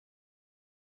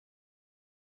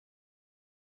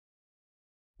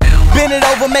Bend it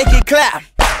over, make it clap.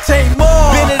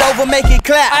 Jmar. Bend it over, make it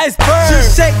clap. Iceberg.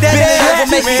 She shake that ass.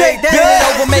 Bend it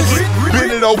over, make it. Bend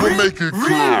it over, make it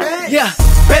clap. Yeah.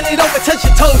 Bend it over, touch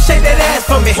your toes, shake that ass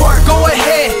for me. Go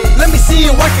ahead, let me see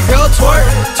you work it, girl. Twerk,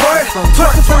 twerk,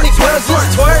 twerking from these girls,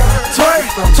 just twerk, twerk,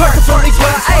 twerking from these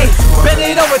girls. Ayy, bend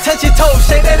it over, touch your toes,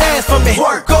 shake that ass for me.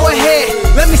 Go ahead,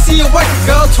 let me see you work it,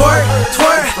 girl. Twerk,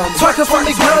 twerk, twerking from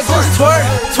these girls, just twerk,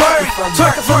 twerk,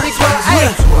 twerking from these girls.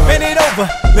 Ayy, bend it over,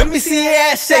 let me see your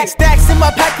ass shake. Stacks in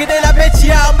my pocket, and I bet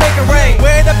you I'll make it rain.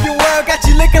 Wearing up your world, got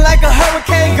you looking like a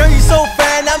hurricane. Girl, you so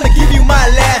fine, I'ma give you my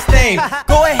last name.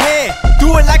 Go ahead,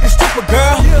 do it like a stripper,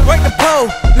 girl. Work the pole,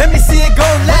 let me see it go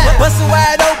live. Bust it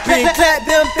wide open, clap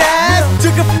them thighs.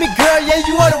 Took it from me, girl, yeah,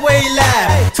 you all the way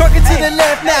live. Twerking to the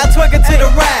left now, twerking to the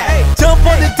right. Jump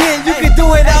on the den, you can do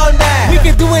it all night. We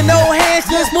can do it no hands,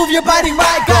 just move your body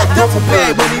right. Got double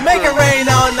bag, when we make it rain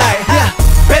all night. Yeah,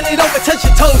 bend it over, touch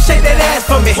your toes, shake that ass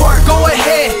for me. Go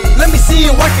ahead, let me see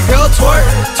you work it, girl. Twerk,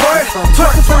 twerk,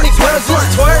 twerking from these girls,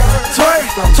 just twerk, twerk,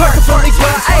 twerking from these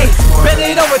girls. Ayy, bend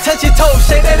it over, touch your toes,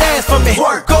 shake that ass for me.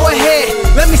 Go ahead,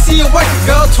 let me see you work it,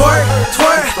 girl. Twerk,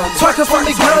 twerk, twerking from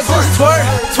these girls, just twerk,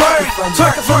 twerk,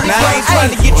 twerking from these girls. Now I ain't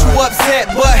trying to get you upset,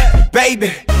 but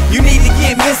baby, you need to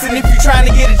get missing if you trying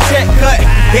to get a check cut.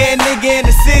 Yeah, nigga in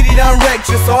the city done wrecked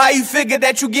you. So how you figure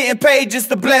that you getting paid just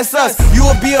to bless us? You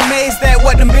will be amazed at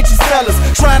what them bitches tell us.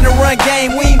 Trying to run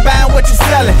game, we ain't buying what you're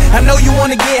selling. I know you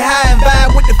wanna get high and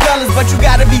vibe with the fellas, but you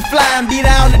gotta be fly and be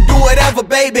down to do whatever,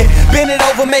 baby. Bend it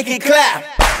over, make it clap.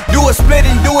 Do a split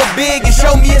and do it big and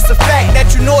show me it's a fact that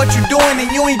you know what you're doing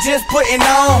and you ain't just putting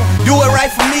on. Do it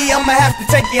right for me, I'ma have to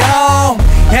take you home.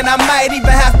 And I might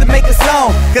even have to make a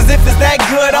song, cause if it's that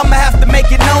good, I'ma have to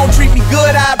make it known. Treat me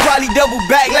good, I'll probably double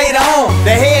back later on.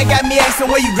 The head got me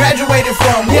asking where you graduated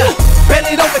from. Yeah, bend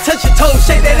it over, touch your toes,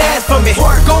 shake that ass for me.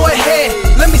 Go ahead,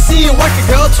 let me see you work it,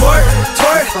 girl. Twerk,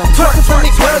 twerk, twerking from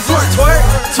these girls, just twerk,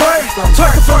 twerk,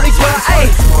 twerking from these girls.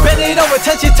 Ayy, bend it over,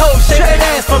 touch your toes, shake that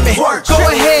ass for me. Go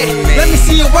ahead, let me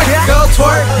see you work it, girl.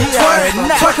 Twerk, twerk,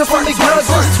 twerking from these girls,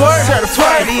 just twerk,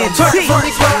 twerk, twerking from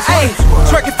these girls. Ayy,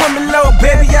 Twerking from the low,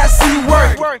 baby, I see you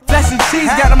work. Flashing cheese,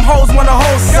 got them hoes wanna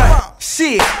hold son.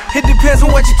 Shit, it depends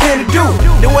on what you can do.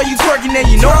 The way you twerking, then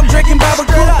you know I'm drinking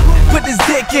barbecue. Put this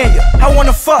dick in you, I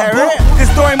wanna fuck, bro. Cause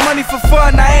throwing money for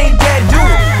fun, I ain't that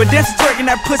dude. But that's twerking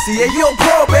that pussy, yeah, you a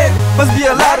pro, baby. Must be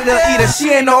a lot of the eater, she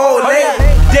ain't no old lady.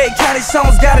 Dade County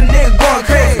songs got a nigga going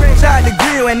crazy. Tried the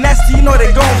grill and nasty, you know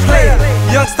they gon' play.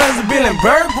 Youngsters are Bill and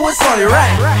Bird, boy, it's only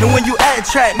right. And when you add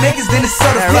Trackmakers, then it's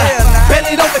sort of fly. Bend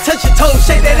it over, touch your toes,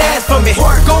 shake that ass for me.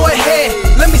 Go ahead,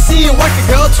 let me see you work it,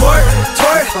 girl. Twerk,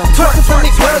 twerk, twerking from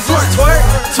these girls, just twerk,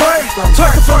 twerk,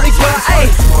 twerking from these girls.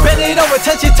 Ayy, bend it over,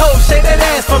 touch your toes, shake that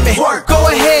ass for me. Go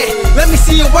ahead, let me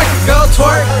see you work it, girl.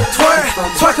 Twerk, twerk,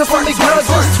 twerking from these girls,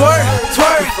 just twerk,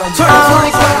 twerk, twerking from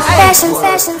these girls. Fashion,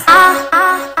 fashion,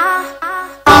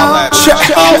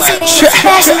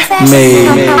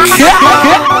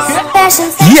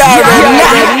 You already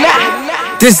know.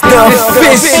 This the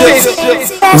official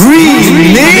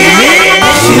remix.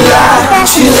 She lied,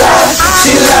 she lied,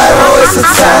 she lied, don't waste her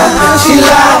time. She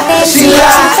lied, she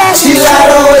lied, she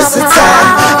lied, don't waste her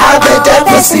time. I bet that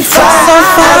pussy fine.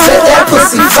 I bet that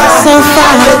pussy fine.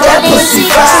 I bet that pussy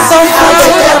fine. I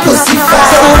bet that pussy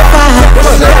fine.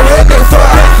 What you let a red nigga for?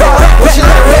 What you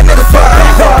let a red nigga for?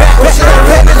 What you let a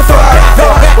red nigga for?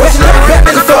 What you let a red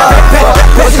nigga for?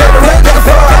 What you let a red nigga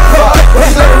for? What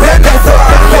you let a red nigga for?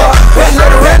 What you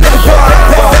let a red nigga for?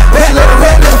 What you let a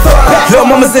red nigga for? Little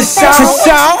mama's a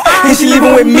shout, and she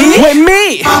leaving with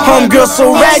me. Homegirl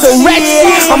so ratchet,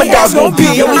 all my dogs gon' be.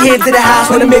 Yeah, we head to the house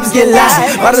when the babies get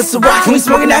live. Bottles of rock and we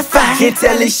smoking that fire. Can't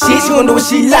tell this shit, she gon' know what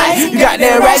she like. You got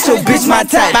that right, so bitch my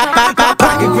type. My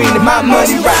pocket green and my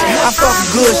money right. I fuck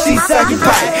good, she suckin'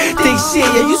 pipe. Think shit,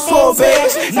 yeah, you swole,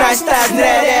 baby. Nice thighs,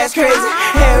 that ass crazy.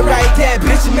 Hair right, that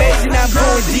bitch amazing. I'm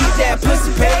going deep, that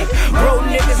pussy paid. Bro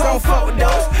niggas don't fuck with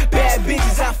those. Bad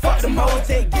bitches, I fuck them hoes.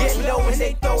 They get low and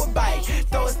they throw a bite.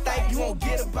 Throw a stank, you won't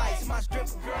get a bite. My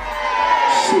stripper girl.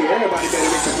 Shit, everybody better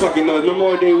make some fucking noise.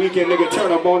 Memorial Day weekend, nigga,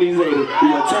 turn up on these haters. We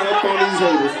gon' turn up on these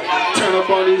haters. Turn up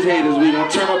on these haters. We gon'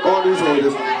 turn up on these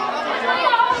haters.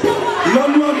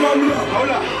 Love, love, love, love.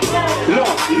 Hold up.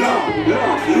 Love, love,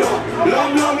 love, love.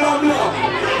 Love, love, love, love.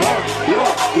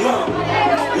 Love, love,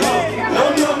 love.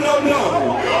 Love, love, love,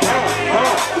 love.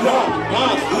 Love,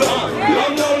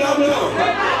 love, love,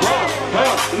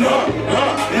 love,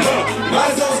 love. My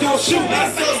zone's gon' shoot.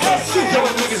 Your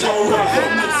niggas gon' run.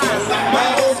 My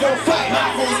hoes gon' fight.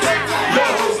 Your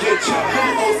hoes get chopped.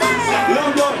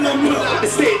 Love, love, love, love. The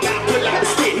stick. Pull out the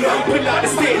stick. Pull out the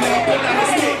stick. Pull out the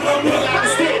stick. Pull out the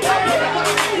stick.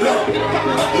 Love,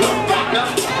 love,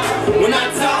 love.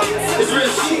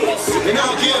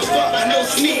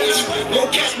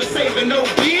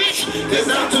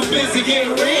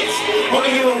 getting rich.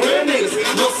 Only hearing real niggas,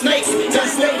 no snakes.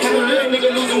 Just snake, have a real nigga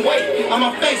losing weight on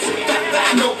my face.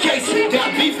 No case,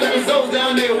 got beef, got his O's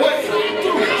down their way.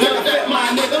 Little fat, my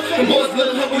nigga. The boys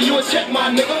little humble, you a check, my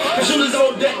nigga. The shooters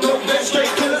on deck, no back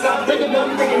straight killers. I'm thinking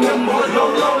them boys,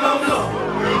 low.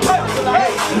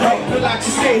 Hey, pull out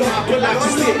your stick, now pull out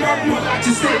your stick. Pull out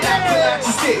your stick, now pull out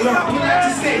your stick. Pull out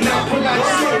your stick, now pull out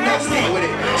your stick. Now stick with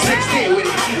it, stick with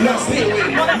it. Now stick with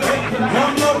it. Now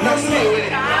stick with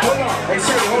it. Hold on, hey,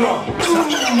 say, hold on.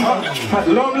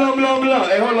 Lum.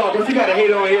 Hey, hold on. If you got a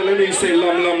hate on here, let me say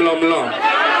lum. If you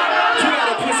got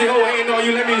a pussy hoe hating on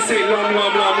you, let me say lum. If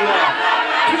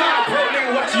you got a pro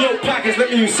nigga watching your pockets, let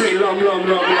me say lum.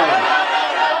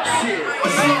 Shit.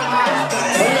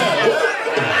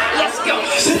 Let's go.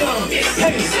 Sit on it.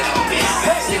 Hey, sit on it.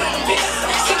 Hey, sit on it.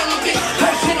 Sit on it.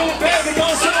 Hey, sit on it, baby. Go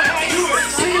show how you do it.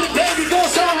 Single it, baby. Go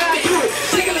show how you do it.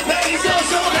 Single it, baby. Go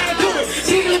show how you do it.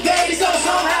 Single it, baby. Go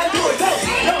show how you do it. Go.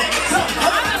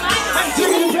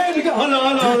 Single it, baby. Go. Hold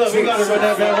on. We gotta run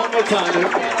that back one more time, dude.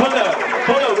 Hold up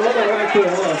right there.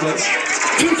 Hold on, please.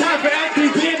 2 times for Anthony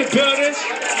B in the building.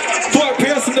 Fort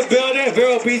Pierce in the building.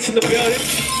 Vero Beach in the building.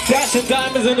 Dash and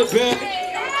Diamonds in the building.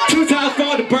 2 times for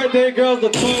all the birthday girls,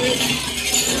 Latoya,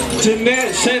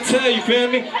 Jeanette, Chantel, you feel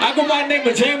me? I go by the name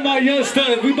of Jmar Young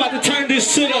Stunners. We about to turn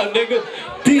this shit up, nigga.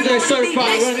 DJ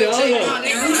certified, run it, hold up.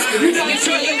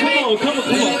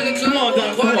 Come on,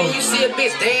 Don, come on. You see a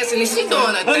bitch dancing and she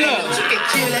doing a thing. You can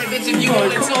kill that bitch if you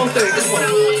want to.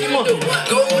 Come on.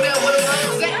 Go over there with a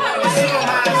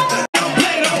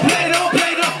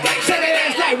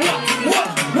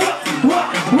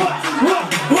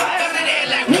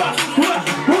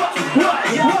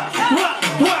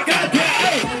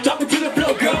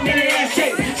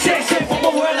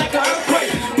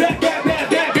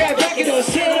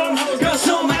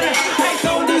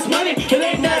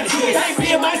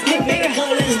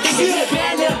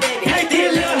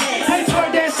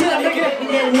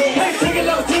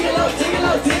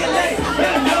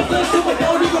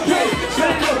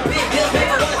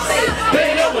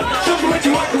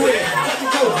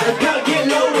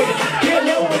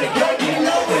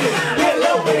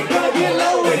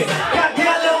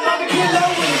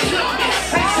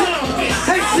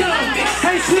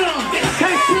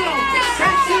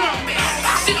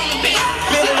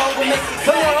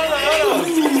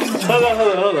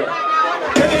Hold up.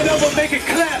 Bend it over, make it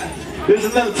clap. This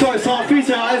is another toy song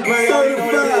featuring Iceberg.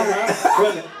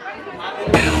 Run it.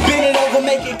 Bend it over,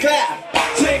 make it clap.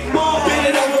 Take more. Bend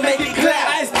it over, make it clap.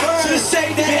 Iceberg. Just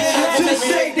shake that. Just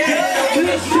shake that.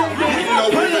 Just shake that.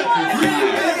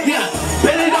 Yeah.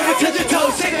 Bend it over, touch your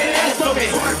toes, shake that ass for me.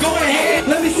 Go ahead,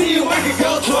 let me see you work it,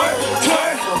 girl. Twerk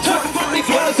for me,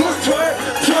 twerk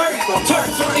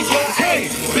for me, hey.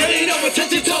 Bend it over,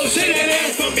 touch your toes, shake that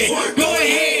ass for me. Go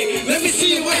ahead, let me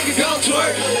see you work it, girl.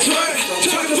 Twerk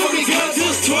for me, girl.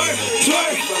 Just twerk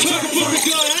for me,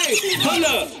 girl. Hey, hold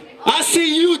up. I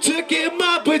see you took it,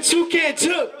 but you can't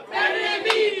took.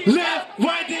 Left